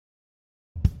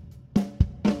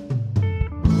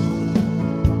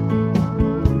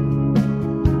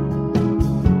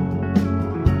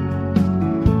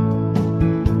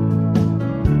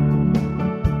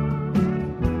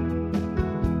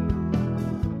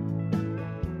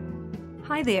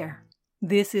Hi there.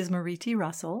 This is Marie T.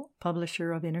 Russell,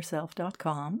 publisher of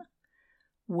InnerSelf.com.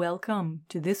 Welcome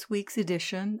to this week's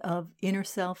edition of Inner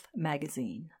Self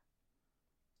Magazine.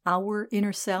 Our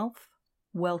inner self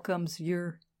welcomes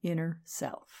your inner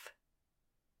self.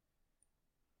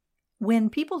 When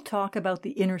people talk about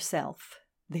the inner self,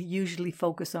 they usually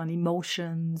focus on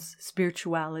emotions,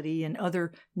 spirituality, and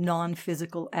other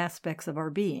non-physical aspects of our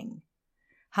being.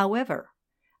 However,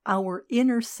 our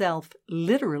inner self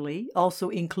literally also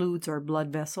includes our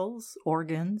blood vessels,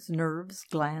 organs, nerves,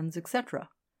 glands, etc.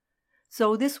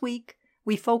 So this week,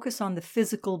 we focus on the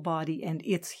physical body and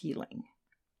its healing.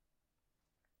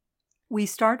 We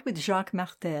start with Jacques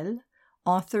Martel,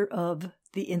 author of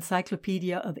the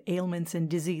Encyclopedia of Ailments and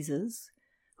Diseases,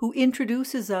 who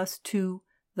introduces us to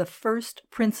the first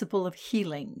principle of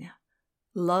healing.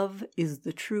 Love is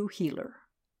the true healer.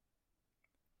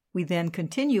 We then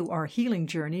continue our healing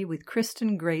journey with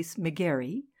Kristen Grace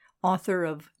McGarry, author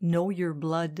of Know Your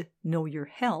Blood, Know Your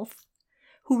Health,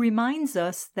 who reminds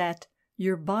us that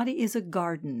your body is a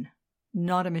garden,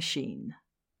 not a machine.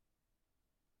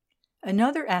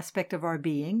 Another aspect of our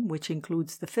being, which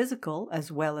includes the physical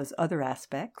as well as other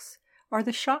aspects, are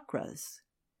the chakras.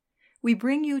 We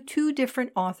bring you two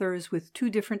different authors with two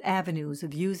different avenues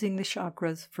of using the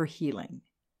chakras for healing.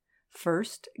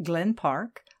 First, Glenn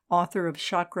Park, author of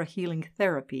Chakra Healing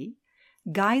Therapy,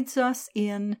 guides us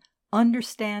in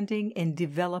understanding and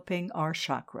developing our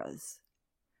chakras.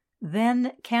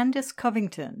 Then Candace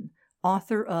Covington,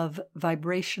 author of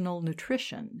Vibrational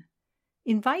Nutrition,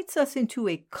 invites us into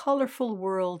a colorful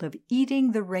world of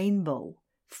eating the rainbow,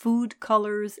 food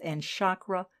colors, and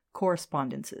chakra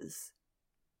correspondences.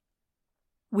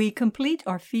 We complete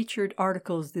our featured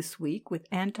articles this week with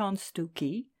Anton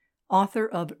Stuckey, author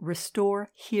of Restore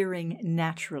Hearing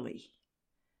Naturally.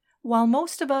 While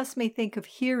most of us may think of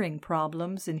hearing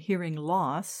problems and hearing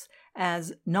loss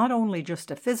as not only just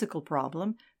a physical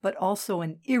problem, but also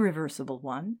an irreversible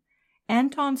one,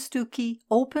 Anton Stuckey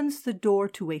opens the door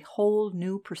to a whole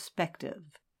new perspective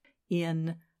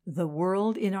in The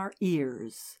World in Our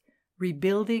Ears,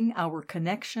 Rebuilding Our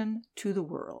Connection to the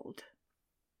World.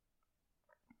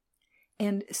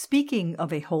 And speaking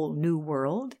of a whole new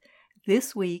world,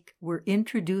 this week we're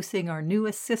introducing our new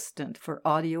assistant for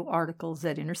audio articles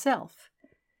at Inner Self.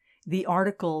 The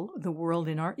article, The World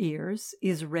in Our Ears,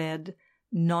 is read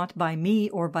not by me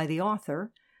or by the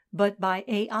author, but by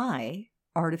AI,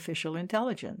 artificial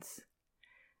intelligence.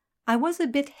 I was a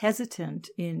bit hesitant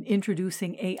in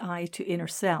introducing AI to Inner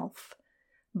Self,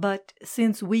 but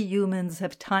since we humans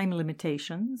have time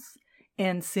limitations,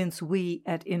 and since we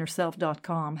at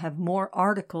InnerSelf.com have more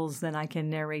articles than I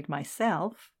can narrate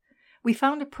myself, we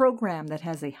found a program that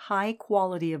has a high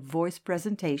quality of voice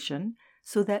presentation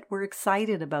so that we're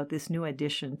excited about this new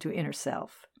addition to Inner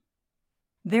Self.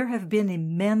 There have been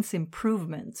immense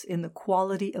improvements in the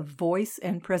quality of voice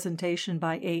and presentation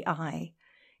by AI,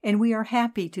 and we are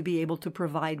happy to be able to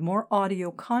provide more audio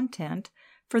content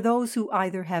for those who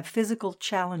either have physical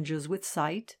challenges with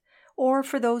sight or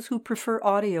for those who prefer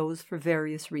audios for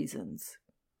various reasons.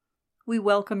 We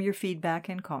welcome your feedback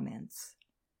and comments.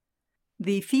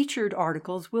 The featured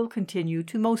articles will continue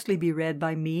to mostly be read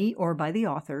by me or by the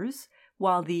authors,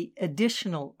 while the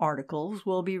additional articles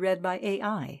will be read by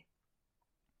AI.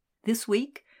 This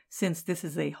week, since this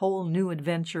is a whole new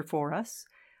adventure for us,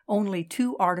 only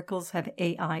 2 articles have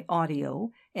AI audio,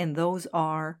 and those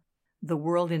are The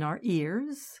World in Our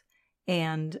Ears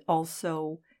and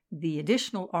also the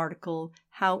additional article,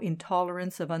 How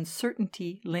Intolerance of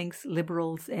Uncertainty Links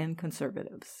Liberals and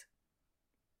Conservatives.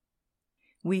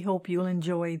 We hope you'll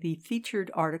enjoy the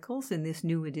featured articles in this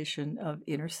new edition of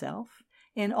Inner Self,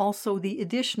 and also the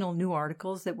additional new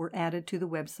articles that were added to the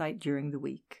website during the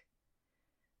week.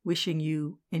 Wishing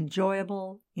you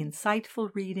enjoyable, insightful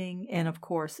reading, and of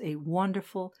course a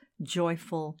wonderful,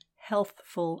 joyful,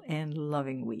 healthful, and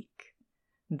loving week.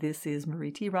 This is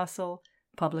Marie T. Russell,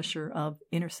 publisher of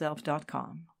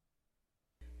InnerSelf.com.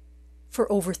 For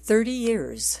over 30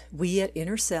 years, we at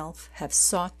Inner Self have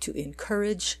sought to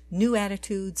encourage new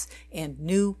attitudes and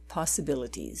new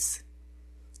possibilities.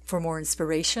 For more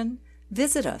inspiration,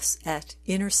 visit us at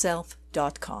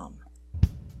InnerSelf.com.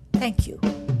 Thank you.